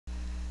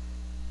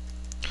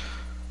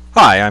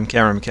Hi, I'm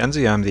Cameron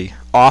McKenzie. I'm the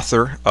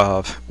author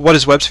of What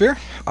is WebSphere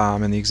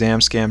in the Exam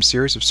Scam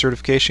series of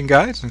certification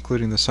guides,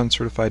 including the Sun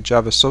Certified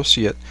Java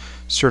Associate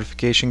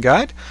Certification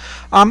Guide.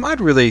 I'd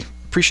really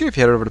appreciate if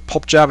you head over to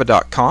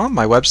pulpjava.com,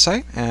 my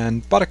website,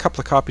 and bought a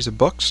couple of copies of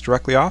books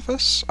directly off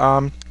us.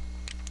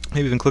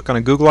 Maybe even click on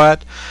a Google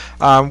ad.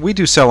 We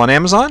do sell on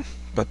Amazon,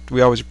 but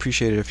we always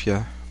appreciate it if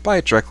you buy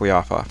it directly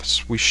off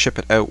us. We ship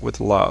it out with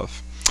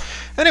love.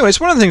 Anyways,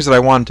 one of the things that I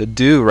wanted to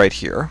do right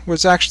here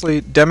was actually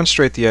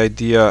demonstrate the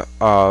idea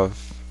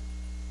of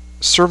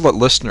servlet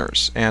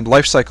listeners and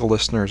lifecycle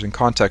listeners and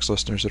context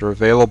listeners that are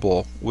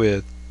available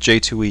with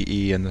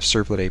J2EE and the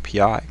Servlet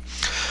API.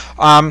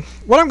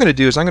 What I'm going to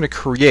do is I'm going to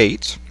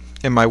create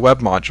in my web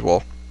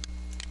module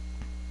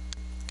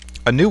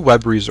a new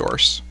web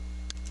resource,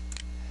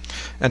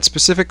 and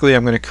specifically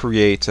I'm going to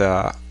create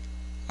a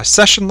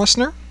session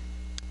listener,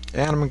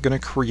 and I'm going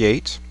to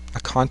create a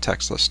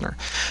context listener.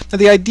 Now,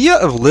 the idea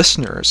of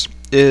listeners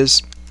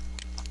is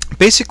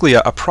basically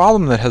a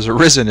problem that has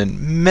arisen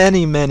in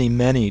many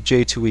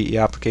J2EE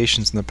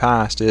applications in the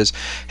past is,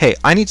 hey,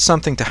 I need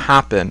something to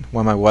happen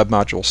when my web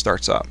module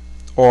starts up,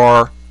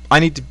 or I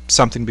need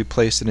something to be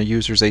placed in a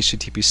user's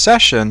HTTP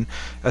session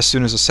as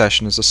soon as a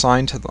session is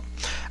assigned to them.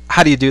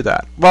 How do you do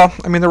that? Well,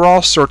 I mean, there are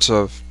all sorts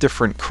of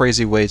different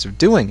crazy ways of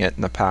doing it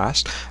in the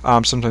past.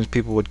 Sometimes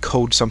people would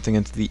code something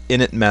into the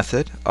init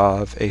method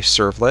of a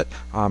servlet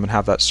and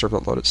have that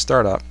servlet load at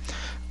startup.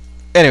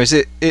 Anyways,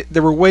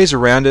 there were ways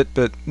around it,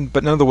 but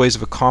none of the ways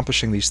of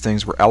accomplishing these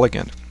things were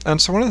elegant. And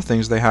so one of the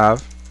things they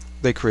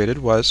created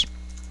was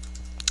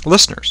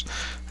listeners.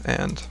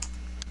 And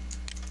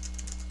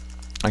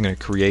I'm going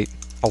to create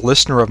a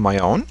listener of my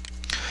own.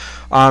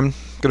 I'm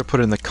going to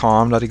put it in the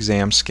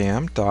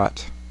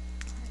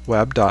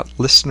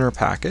com.examscam.web.listener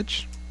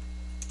package.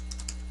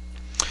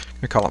 I'm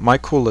going to call it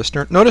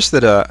MyKewlListener. Notice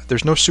that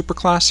there's no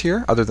superclass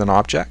here other than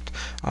object.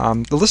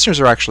 The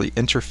listeners are actually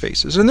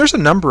interfaces, and there's a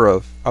number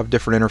of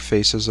different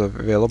interfaces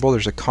available.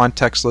 There's a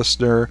context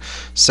listener,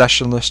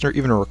 session listener,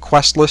 even a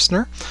request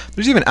listener.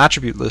 There's even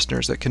attribute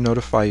listeners that can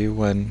notify you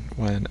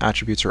when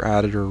attributes are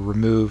added or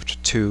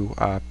removed to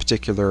a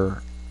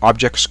particular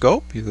object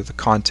scope, either the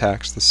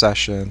context, the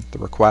session, the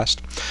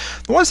request.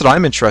 The ones that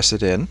I'm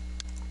interested in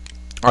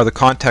are the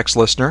context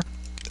listener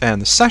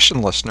and the session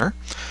listener,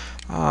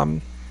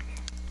 and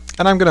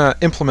I'm going to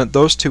implement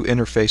those two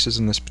interfaces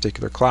in this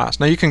particular class.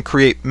 Now, you can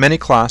create many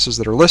classes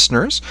that are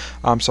listeners,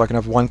 so I can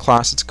have one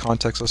class that's a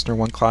context listener,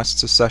 one class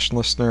that's a session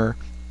listener,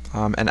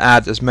 and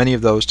add as many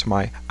of those to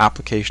my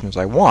application as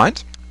I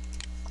want.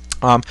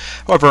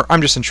 However,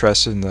 I'm just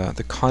interested in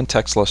the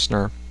context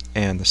listener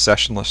and the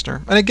session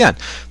listener. And again,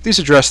 these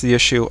address the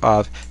issue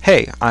of,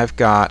 hey, I've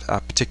got a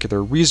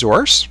particular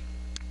resource,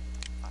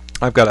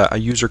 I've got a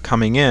user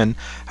coming in,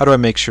 how do I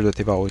make sure that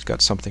they've always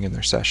got something in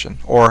their session?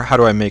 Or how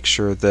do I make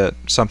sure that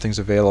something's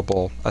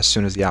available as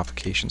soon as the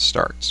application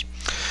starts?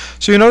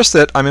 So you notice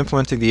that I'm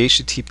implementing the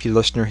HTTP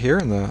listener here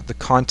and the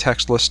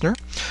context listener.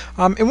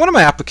 In one of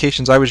my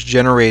applications, I was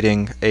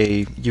generating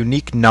a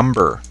unique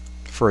number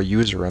for a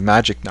user, a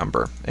magic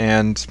number,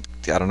 and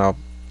I don't know,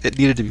 it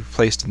needed to be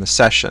placed in the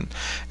session.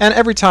 And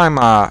every time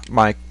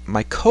my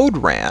code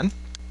ran,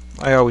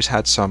 I always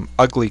had some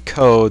ugly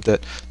code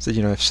that said,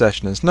 you know, if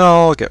session is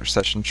null, get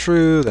session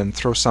true, then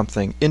throw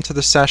something into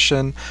the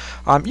session.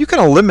 You can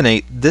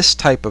eliminate this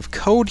type of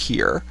code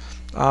here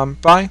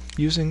by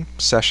using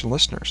session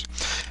listeners.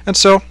 And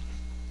so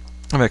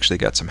I've actually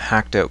got some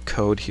hacked out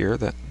code here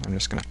that I'm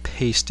just going to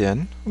paste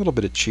in, a little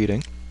bit of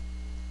cheating.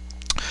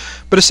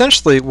 But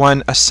essentially,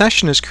 when a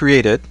session is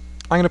created,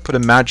 I'm going to put a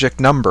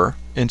magic number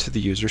into the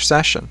user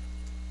session.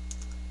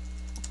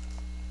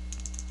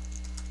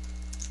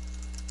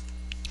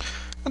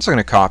 And so I'm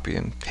going to copy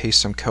and paste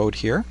some code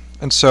here.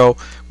 And so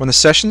when the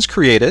session is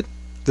created,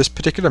 this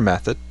particular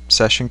method,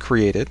 session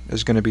created,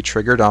 is going to be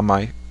triggered on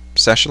my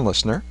session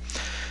listener.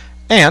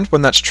 And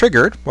when that's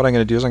triggered, what I'm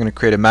going to do is I'm going to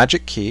create a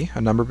magic key,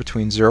 a number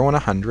between 0 and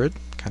 100,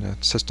 kind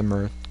of system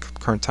or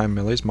current time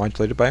millis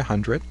modulated by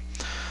 100.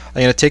 I'm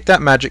going to take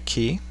that magic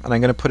key and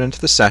I'm going to put it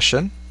into the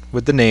session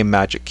with the name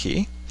magic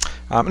key.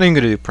 And I'm going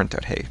to do print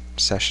out, hey,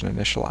 session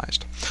initialized.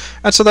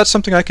 And so that's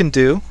something I can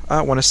do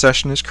when a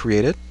session is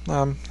created.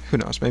 Who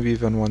knows, maybe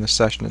even when the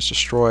session is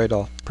destroyed,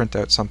 I'll print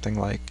out something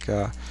like,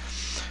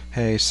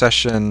 hey,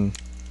 session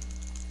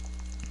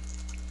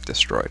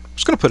destroyed. I'm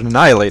just going to put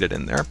annihilated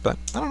in there, but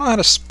I don't know how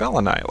to spell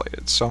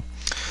annihilated, so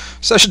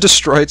session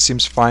destroyed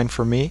seems fine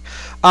for me.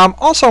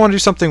 Also, I want to do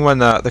something when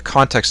the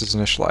context is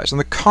initialized, and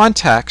the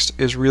context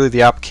is really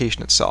the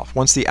application itself.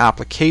 Once the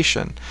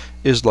application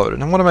is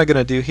loaded, and what am I going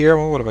to do here?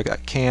 Well, what have I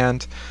got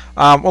canned?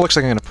 Well, it looks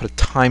like I'm going to put a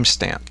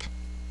timestamp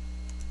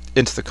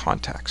into the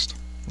context.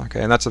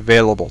 Okay, and that's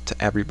available to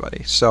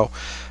everybody. So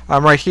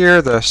right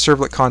here, the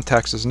servlet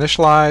context is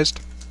initialized.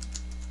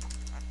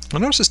 Now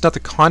notice it's not the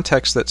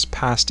context that's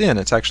passed in,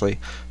 it's actually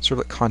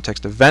servlet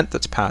context event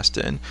that's passed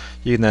in.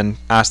 You can then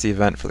ask the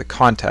event for the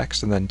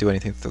context and then do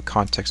anything to the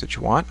context that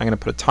you want. I'm going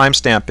to put a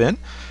timestamp in,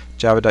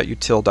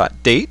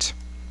 java.util.date,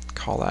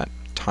 call that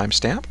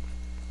timestamp.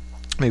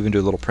 Maybe even do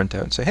a little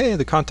printout and say, hey,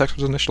 the context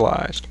was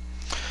initialized.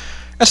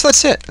 And so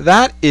that's it.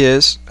 That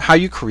is how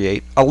you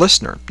create a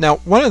listener. Now,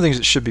 one of the things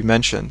that should be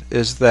mentioned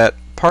is that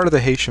part of the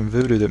Haitian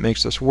voodoo that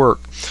makes this work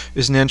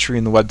is an entry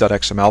in the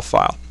web.xml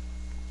file.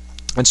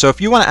 And so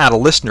if you want to add a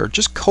listener,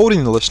 just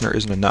coding the listener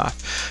isn't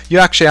enough. You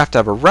actually have to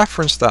have a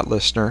reference to that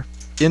listener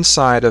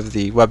inside of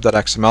the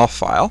web.xml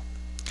file.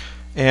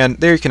 And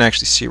there you can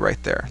actually see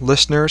right there.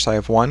 Listeners, I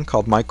have one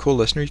called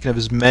MyKewlListener. You can have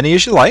as many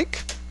as you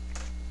like.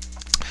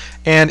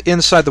 And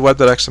inside the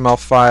web.xml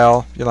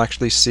file, you'll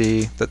actually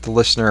see that the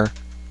listener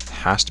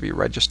has to be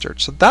registered.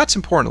 So that's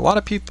important. A lot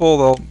of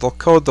people, they'll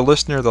code the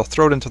listener, they'll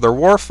throw it into their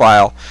WAR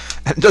file,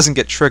 and it doesn't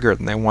get triggered,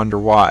 and they wonder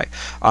why.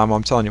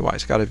 I'm telling you why.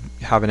 It's got to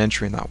have an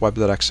entry in that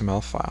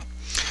web.xml file.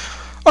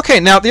 Okay,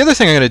 now the other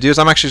thing I'm going to do is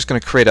I'm actually just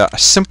going to create a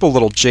simple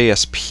little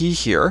JSP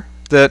here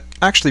that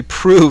actually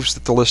proves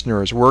that the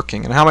listener is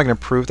working. And how am I going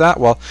to prove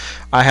that? Well,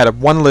 I had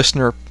one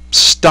listener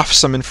stuff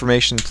some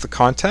information into the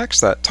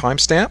context, that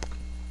timestamp.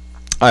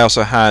 I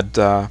also had,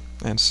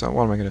 and so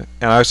what am I going to?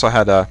 And I also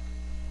had a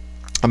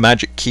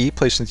magic key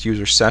placed into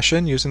user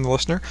session using the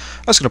listener.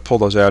 I was going to pull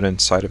those out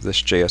inside of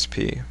this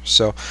JSP.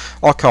 So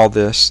I'll call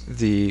this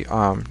the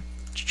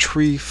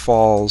tree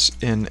falls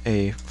in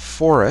a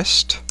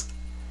forest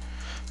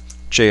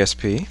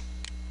JSP.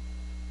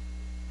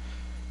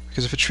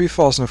 Because if a tree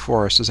falls in a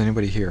forest, is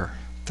anybody here?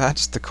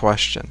 That's the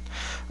question.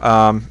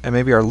 And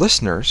maybe our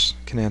listeners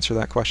can answer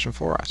that question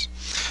for us.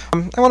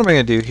 And what am I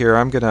going to do here?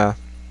 I'm going to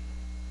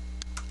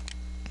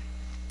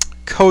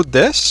code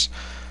this.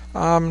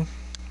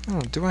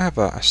 Do I have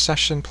a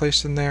session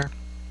placed in there?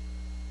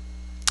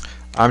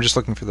 I'm just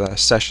looking for the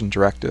session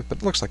directive, but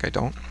it looks like I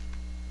don't.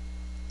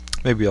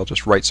 Maybe I'll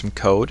just write some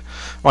code.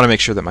 I want to make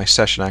sure that my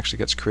session actually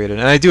gets created.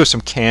 And I do have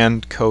some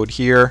canned code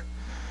here.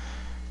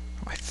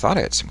 I thought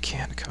I had some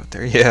canned code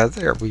there. Yeah,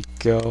 there we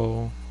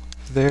go.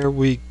 There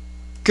we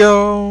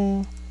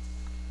go.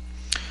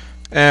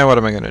 And what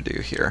am I going to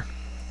do here?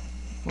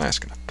 I'm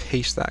just going to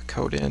paste that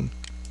code in.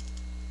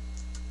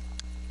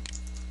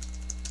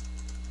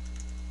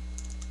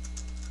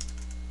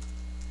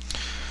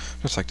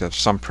 Just like to have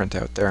some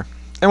printout there.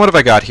 And what have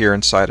I got here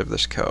inside of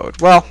this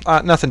code? Well,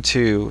 nothing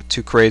too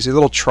crazy. A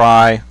little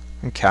try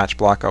and catch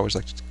block. I always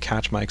like to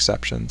catch my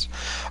exceptions.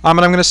 And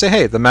I'm going to say,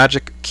 hey, the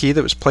magic key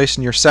that was placed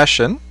in your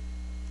session,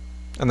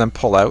 and then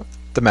pull out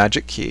the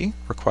magic key,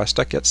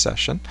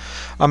 request.getSession.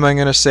 I'm going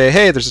to say,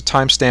 hey, there's a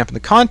timestamp in the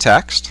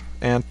context,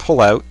 and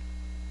pull out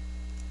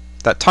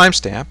that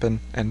timestamp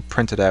and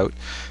print it out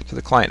to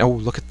the client. Oh,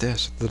 look at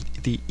this,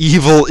 the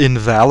evil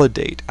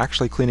invalidate,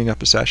 actually cleaning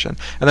up a session.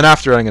 And then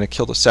after I'm going to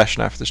kill the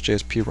session after this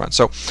JSP runs.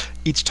 So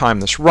each time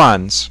this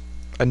runs,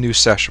 a new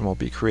session will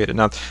be created.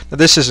 Now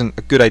this isn't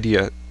a good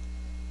idea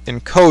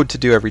in code to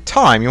do every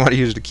time. You want to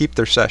use it to keep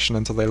their session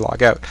until they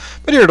log out.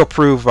 But here it'll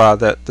prove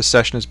that the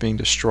session is being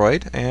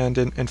destroyed, and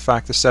in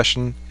fact the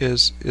session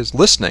is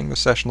listening. The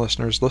session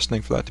listener is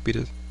listening for that to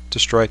be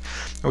destroyed.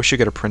 And we should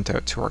get a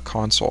printout to our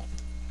console.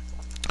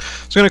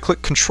 So I'm going to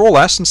click Control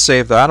S and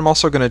save that. I'm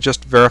also going to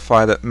just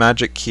verify that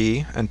magic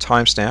key and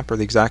timestamp are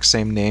the exact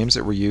same names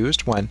that were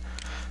used when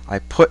I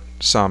put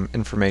some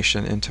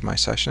information into my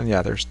session.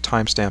 Yeah, there's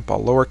timestamp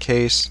all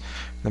lowercase,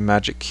 the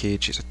magic key.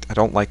 Geez, I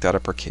don't like that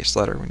uppercase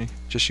letter when you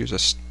just use a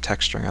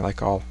text string. I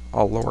like all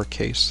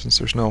lowercase since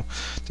there's no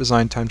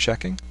design time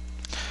checking.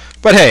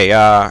 But hey,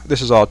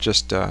 this is all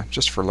just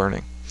for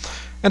learning.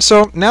 And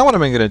so now what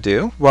am I going to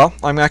do? Well,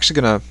 I'm going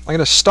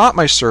to stop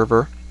my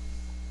server,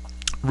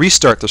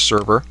 restart the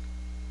server,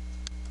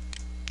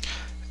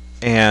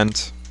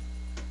 and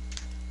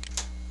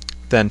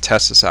then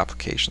test this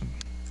application.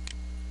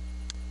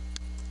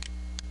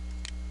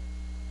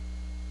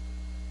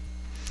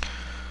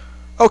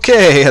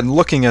 Okay, and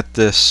looking at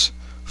this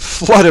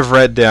flood of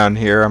red down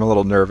here, I'm a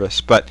little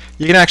nervous, but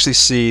you can actually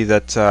see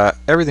that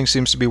everything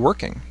seems to be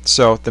working.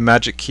 So the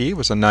magic key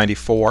was a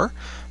 94.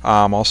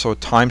 Also a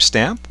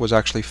timestamp was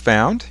actually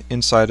found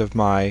inside of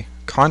my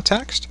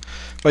context.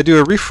 If I do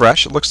a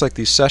refresh, it looks like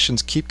these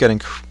sessions keep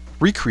getting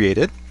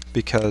recreated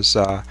because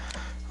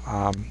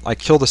I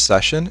kill the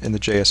session in the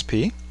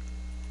JSP,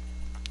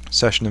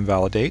 session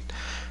invalidate.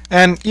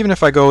 And even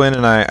if I go in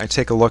and I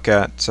take a look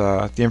at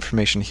the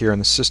information here in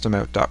the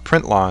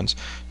System.out.printlns,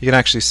 you can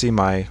actually see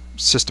my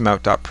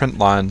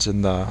System.out.printlns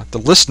in the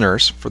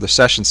listeners for the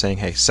session saying,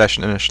 hey,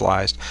 session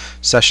initialized,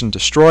 session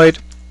destroyed.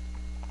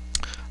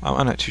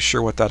 I'm not too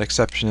sure what that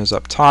exception is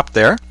up top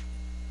there.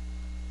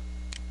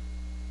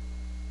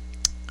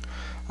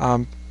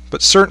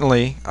 But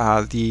certainly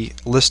the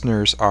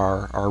listeners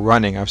are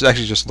running. I was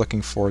actually just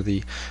looking for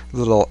the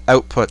little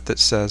output that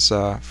says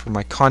for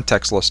my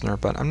context listener,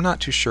 but I'm not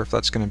too sure if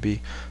that's going to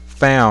be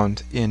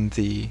found in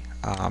the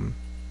oh,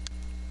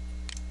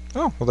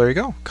 well, there you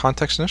go,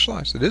 context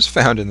initialized. It is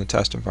found in the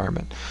test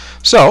environment.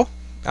 So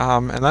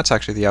and that's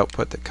actually the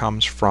output that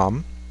comes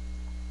from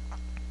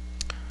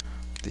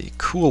the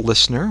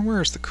MyKewlListener.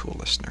 Where is the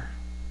MyKewlListener?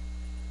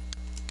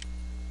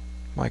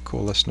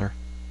 MyKewlListener.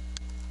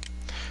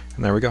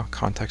 And there we go,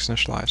 context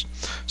initialized.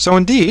 So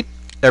indeed,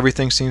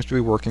 everything seems to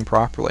be working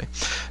properly.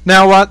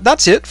 Now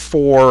that's it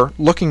for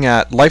looking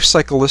at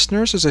lifecycle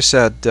listeners. As I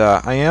said,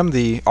 I am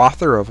the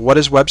author of What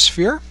is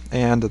WebSphere?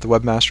 and the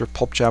webmaster of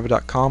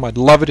pulpjava.com. I'd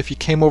love it if you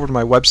came over to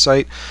my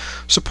website,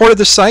 supported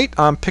the site,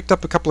 picked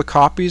up a couple of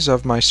copies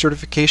of my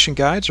certification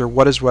guides, or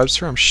What is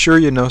WebSphere. I'm sure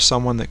you know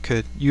someone that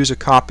could use a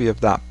copy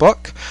of that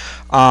book.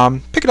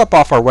 Pick it up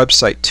off our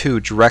website too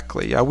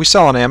directly. We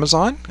sell on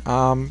Amazon,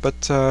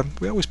 but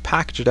we always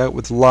package it out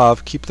with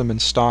love, keep them in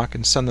stock,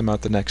 and send them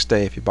out the next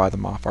day if you buy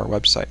them off our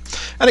website.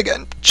 And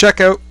again,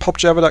 check out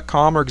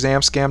pulpjava.com or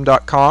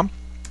examscam.com.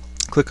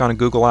 Click on a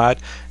Google ad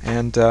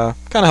and kind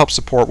of help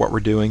support what we're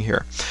doing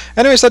here.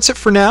 Anyways, that's it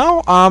for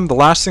now. The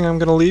last thing I'm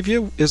going to leave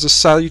you is a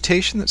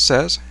salutation that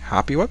says,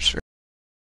 Happy WebSphere.